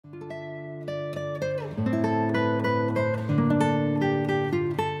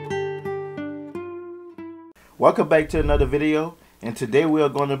Welcome back to another video, and today we are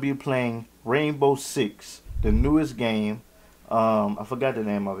going to be playing Rainbow Six, the newest game. I forgot the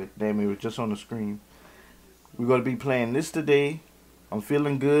name of it. Damn, it was just on the screen. We're going to be playing this today. I'm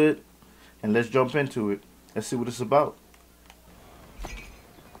feeling good, and let's jump into it. Let's see what it's about.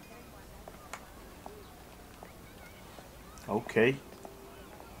 Okay.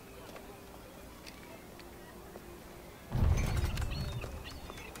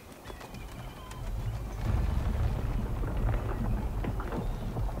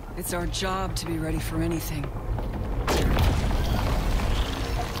 It's our job to be ready for anything.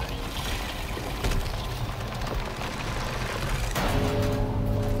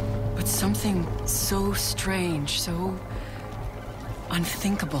 But something so strange, so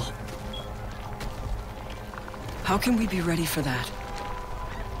unthinkable. How can we be ready for that?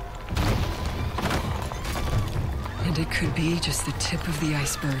 And it could be just the tip of the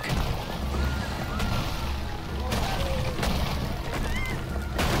iceberg.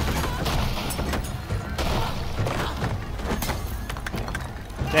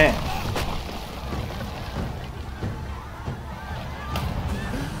 Damn.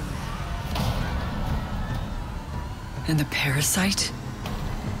 And the parasite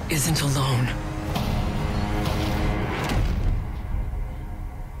isn't alone.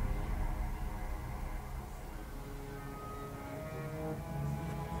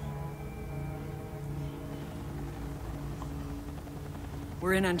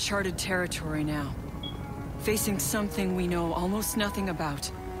 We're in uncharted territory now, facing something we know almost nothing about.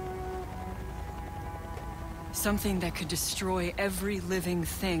 Something that could destroy every living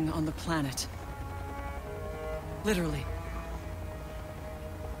thing on the planet. Literally.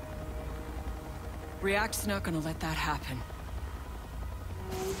 React's not gonna let that happen.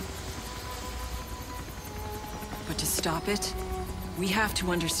 But to stop it, we have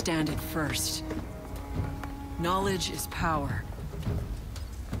to understand it first. Knowledge is power.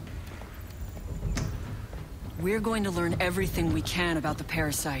 We're going to learn everything we can about the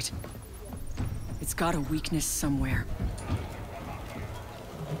parasite. It's got a weakness somewhere.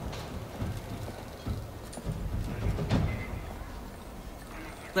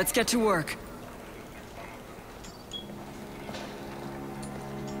 Let's get to work.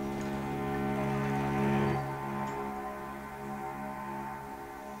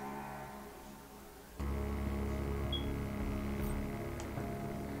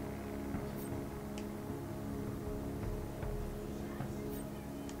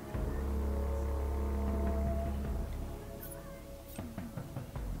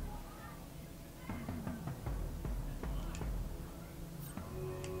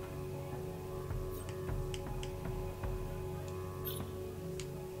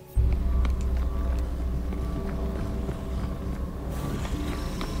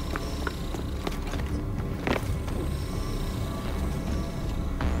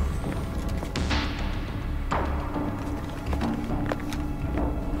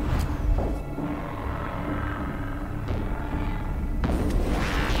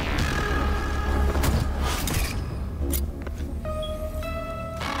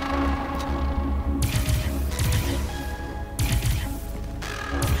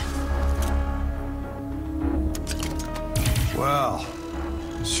 Well,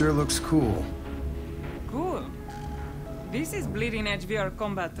 it sure looks cool. Cool. This is bleeding-edge VR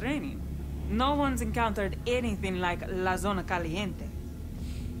combat training. No one's encountered anything like La Zona Caliente.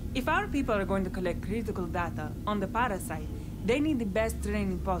 If our people are going to collect critical data on the parasite, they need the best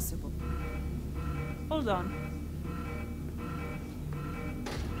training possible. Hold on.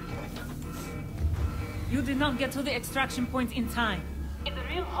 You did not get to the extraction point in time. In the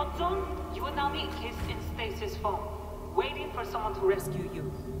real hot zone, you would now be encased in stasis foam, waiting for someone to rescue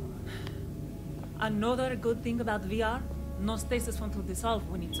you. Another good thing about VR, no stasis foam to dissolve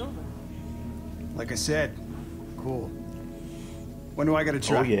when it's over. Like I said, cool. When do I gotta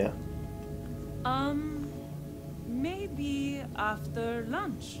try? Oh yeah. Maybe after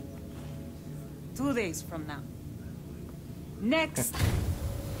lunch. 2 days from now. Next.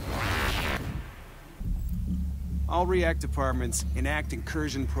 All React departments enact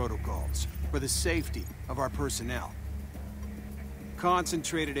incursion protocols for the safety of our personnel.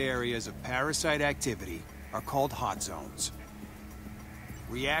 Concentrated areas of parasite activity are called hot zones.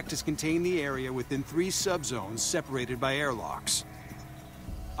 React has contained the area within 3 subzones separated by airlocks.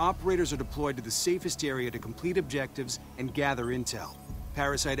 Operators are deployed to the safest area to complete objectives and gather intel.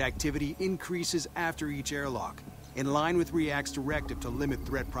 Parasite activity increases after each airlock, in line with React's directive to limit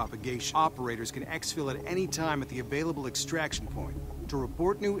threat propagation. Operators can exfil at any time at the available extraction point to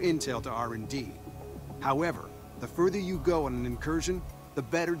report new intel to R&D. However, the further you go on an incursion, the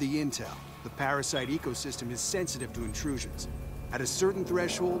better the intel. The parasite ecosystem is sensitive to intrusions. At a certain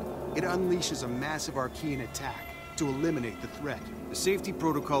threshold, it unleashes a massive Archean attack to eliminate the threat. The safety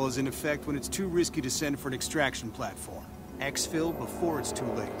protocol is in effect when it's too risky to send for an extraction platform. Exfil before it's too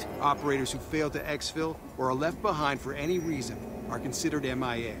late. Operators who fail to exfil or are left behind for any reason are considered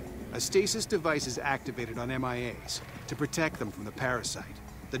MIA. A stasis device is activated on MIAs to protect them from the parasite.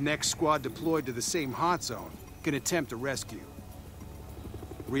 The next squad deployed to the same hot zone can attempt a rescue.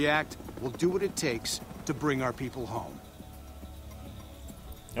 React will do what it takes to bring our people home.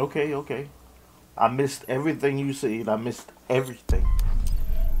 Okay, okay. I missed everything you said. I missed everything.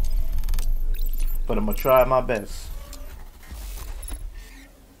 But I'm gonna try my best.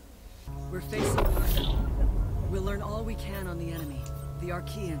 We're facing Earth. We'll learn all we can on the enemy, the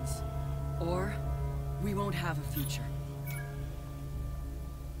Archeans. Or we won't have a future.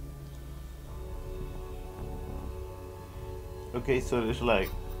 Okay, so it's like...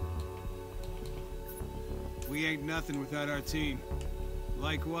 We ain't nothing without our team.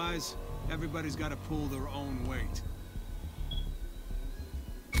 Likewise, everybody's got to pull their own weight.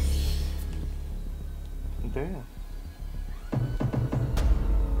 Damn.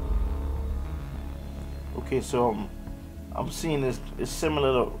 Okay, so I'm seeing this. It's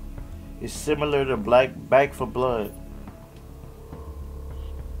similar to Back for Blood.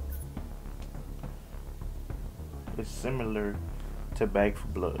 It's similar to Back for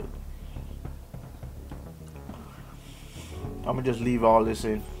Blood. I'm gonna just leave all this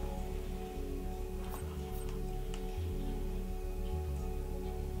in.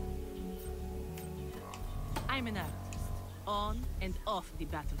 I'm an artist, on and off the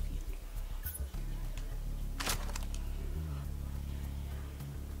battlefield.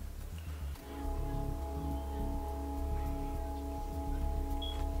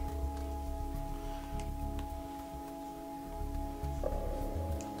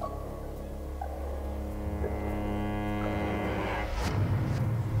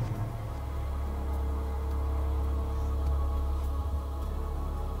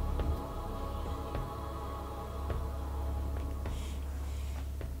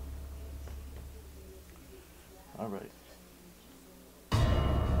 All right.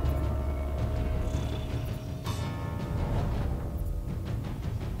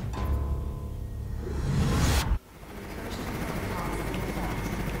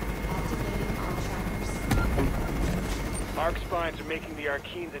 Arc spines are making the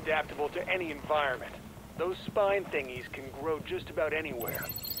Archeans adaptable to any environment. Those spine thingies can grow just about anywhere.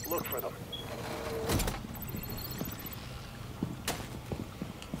 Look for them.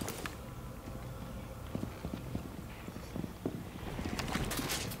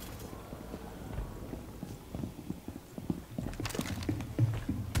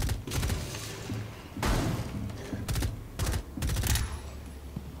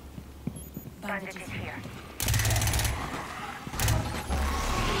 Bandages here.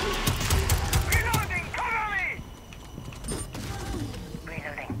 Reloading! Cover me!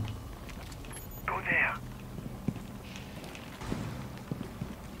 Reloading. Go there.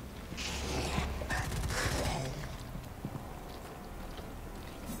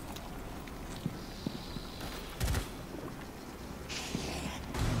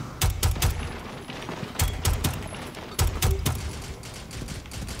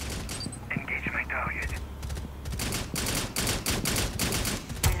 Engage my target.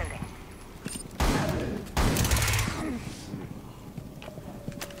 Reloading.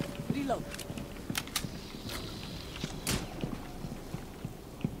 Reload.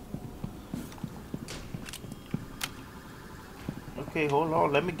 Okay, hold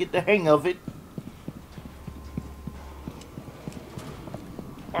on. Let me get the hang of it.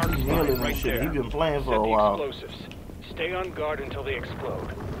 Arc Nill'in spine and right shit. there. He been playing for Set a the while. explosives. Stay on guard until they explode.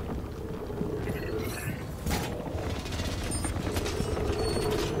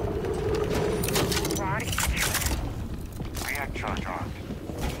 Body. React charge armed.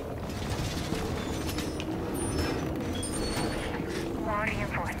 More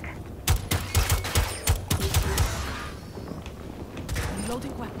reinforced.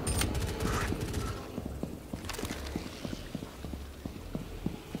 Reloading weapon.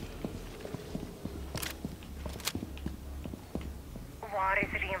 War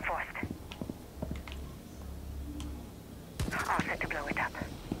is reinforced. All set to blow it up.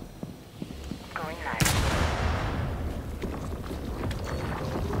 Going live.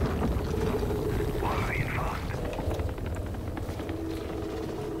 Wall reinforced.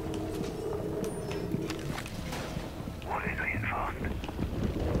 Wall is reinforced.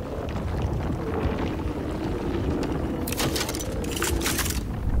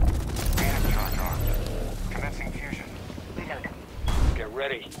 React charge armed. Commencing fusion. Reload. Get ready.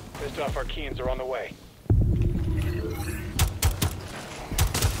 First off, Archeans are on the way.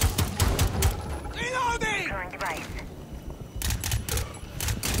 Reloading! Deploying device.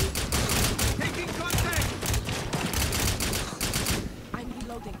 Taking contact! I'm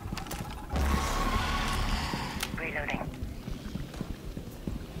reloading. Reloading.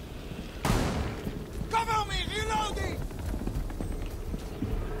 Cover me! Reloading!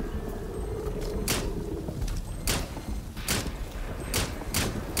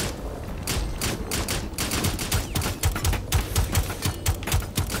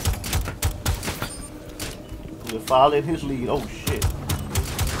 We're following his lead. Oh shit.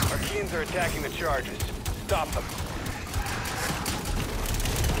 Archeans are attacking the charges. Stop them.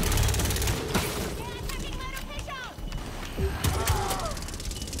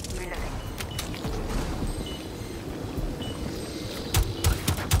 Reloading.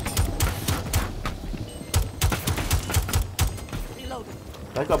 Reloading.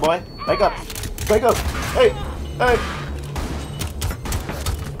 Back up, boy. Back up. Back up. Hey. Hey.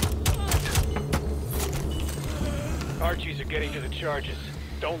 Archies are getting to the charges.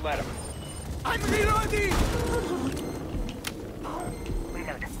 Don't let them. I'm reloading!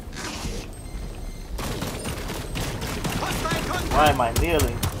 Reload. Hostile contact! Why am I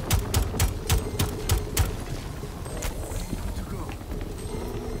kneeling?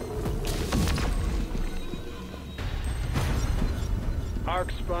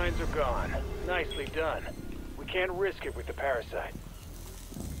 Arc spines are gone. Nicely done. We can't risk it with the parasite.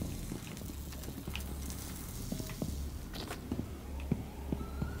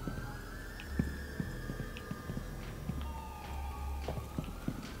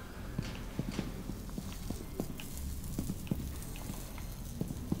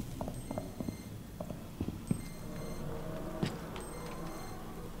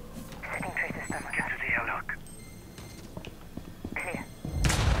 Setting trace system. Get to the airlock. Clear.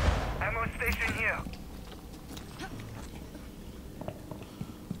 Ammo station here.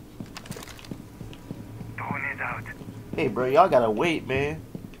 Drone is out. Hey, bro, y'all gotta wait, man.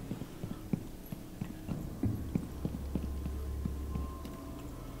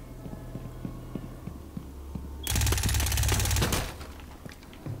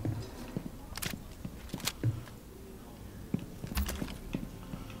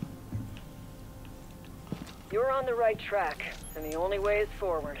 You're on the right track, and the only way is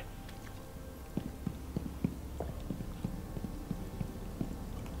forward.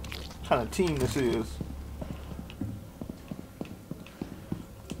 What kind of team this is?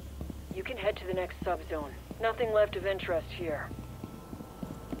 You can head to the next subzone. Nothing left of interest here.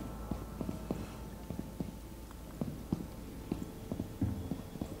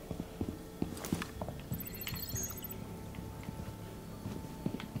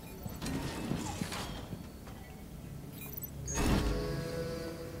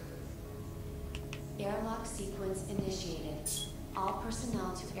 Airlock sequence initiated. All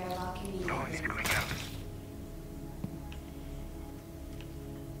personnel to airlock Drone is immediately. going out.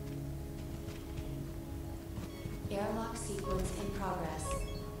 Airlock sequence in progress.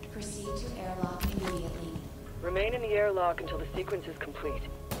 Proceed to airlock immediately. Remain in the airlock until the sequence is complete.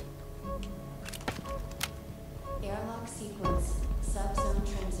 Airlock sequence. Subzone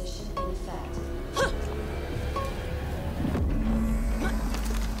transition in effect.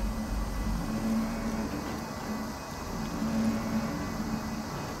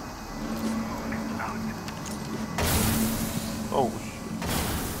 Oh,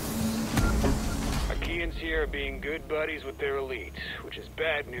 Archeans here are being good buddies with their elite, which is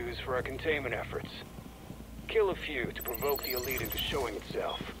bad news for our containment efforts. Kill a few to provoke the elite into showing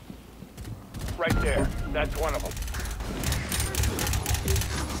itself. Right there. That's one of them.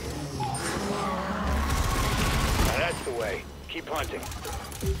 Now that's the way. Keep hunting.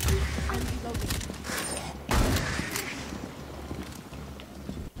 I'm reloading.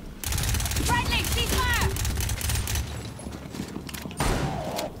 Friendly, ceasefire!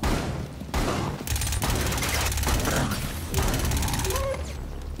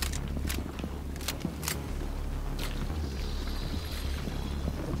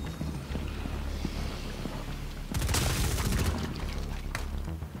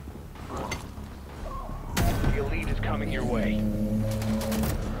 The elite is coming your way.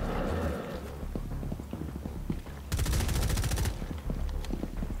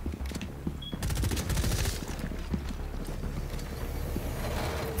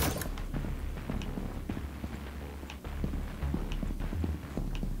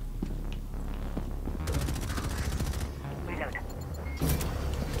 Reload.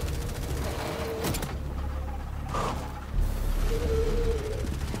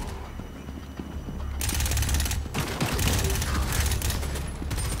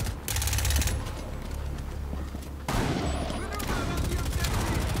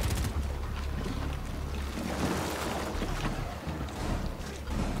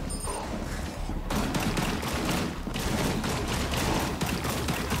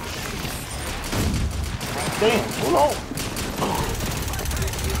 understand. Hold on.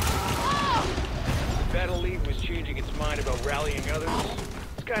 That elite was changing its mind about rallying others.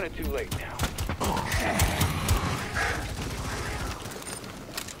 It's kind of too late now. Oh,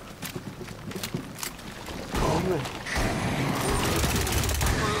 yeah.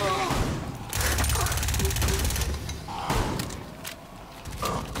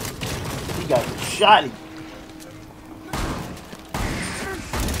 He got the shotty.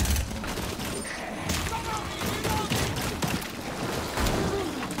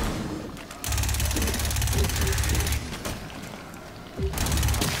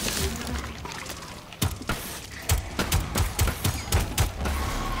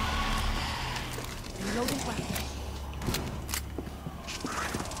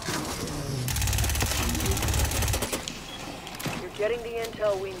 Getting the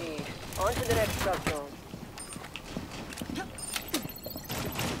intel we need. On to the next subzone.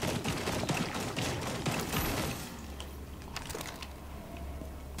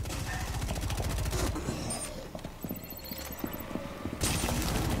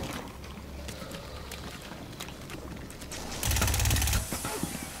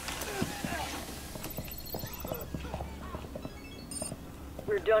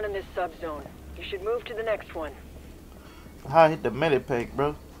 We're done in this subzone. You should move to the next one. How I hit the medipack,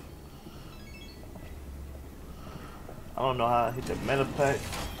 bro? I don't know how I hit the medipack.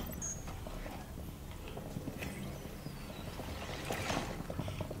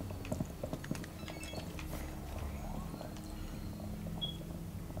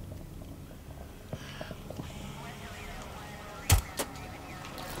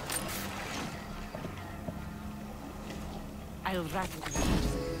 I'll rattle the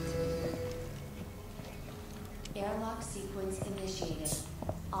Airlock sequence initiated.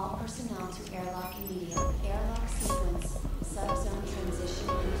 All personnel to airlock immediately. Airlock sequence. Subzone transition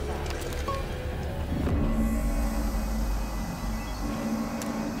in effect.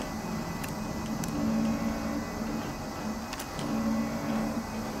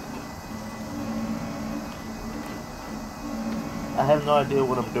 I have no idea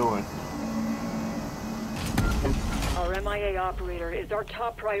what I'm doing. Our MIA operator is our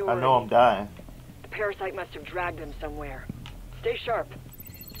top priority. I know I'm dying. The parasite must have dragged him somewhere. Stay sharp.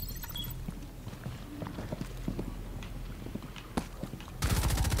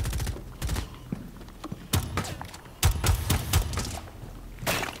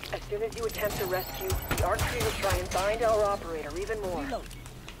 As soon as you attempt to rescue, the Arc Tree will try and bind our operator even more.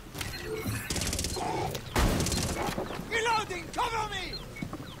 Reloading! Cover me!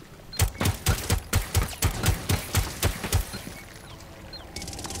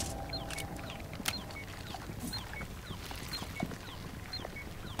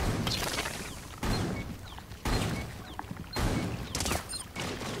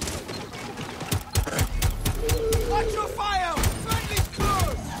 Watch your fire! Friendly's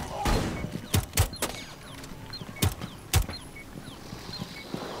close!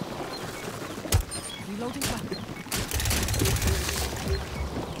 reloading weapon.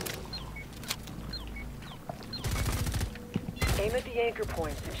 Aim at the anchor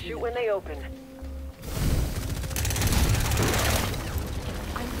points and shoot when they open.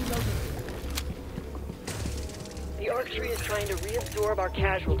 I'm reloading. The Arc Tree is trying to reabsorb our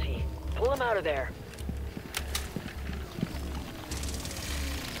casualty. Pull him out of there.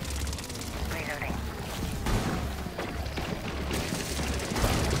 Reloading.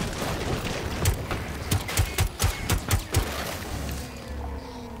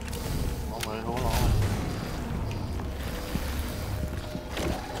 Alright, hold on.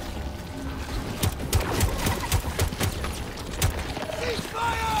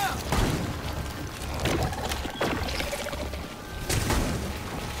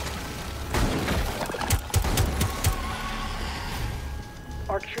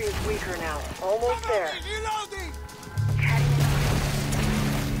 Arc Tree is weaker now. Almost there. Reloading!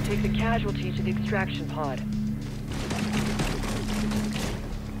 Take the casualty to the extraction pod.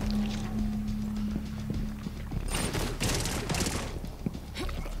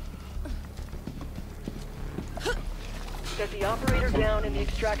 Set the operator down in the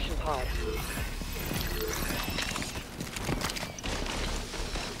extraction pod.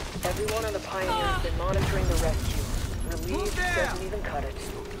 Everyone on the Pioneer has been monitoring the rescue. Relieved doesn't even cut it.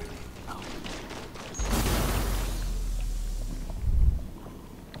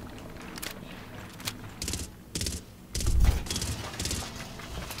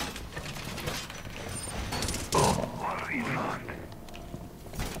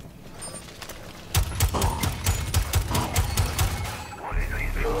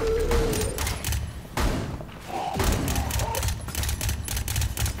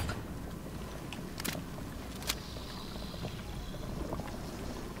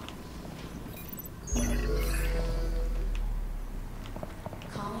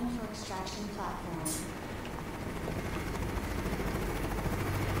 Scanning for extraction platform.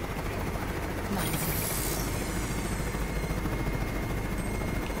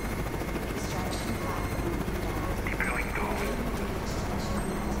 Extraction platform inbound.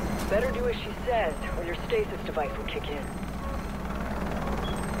 Better do as she says, or your stasis device will kick in.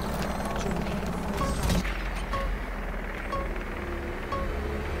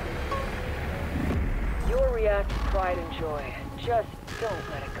 You'll react with pride and joy. Just don't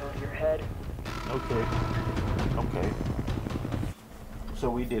let it go to your head. Okay. Okay.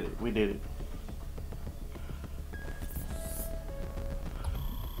 So we did it. We did it.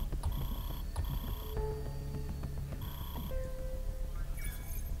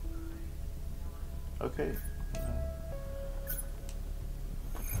 Okay.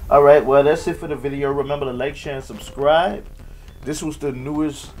 Alright, well that's it for the video. Remember to like, share, and subscribe. This was the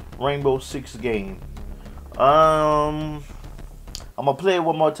newest Rainbow Six game. I'm gonna play it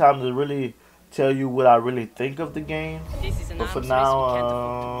one more time to really tell you what I really think of the game. But for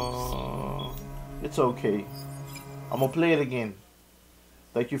now, it's okay. I'm gonna play it again.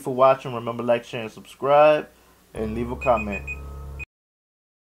 Thank you for watching. Remember, like, share, and subscribe, and leave a comment.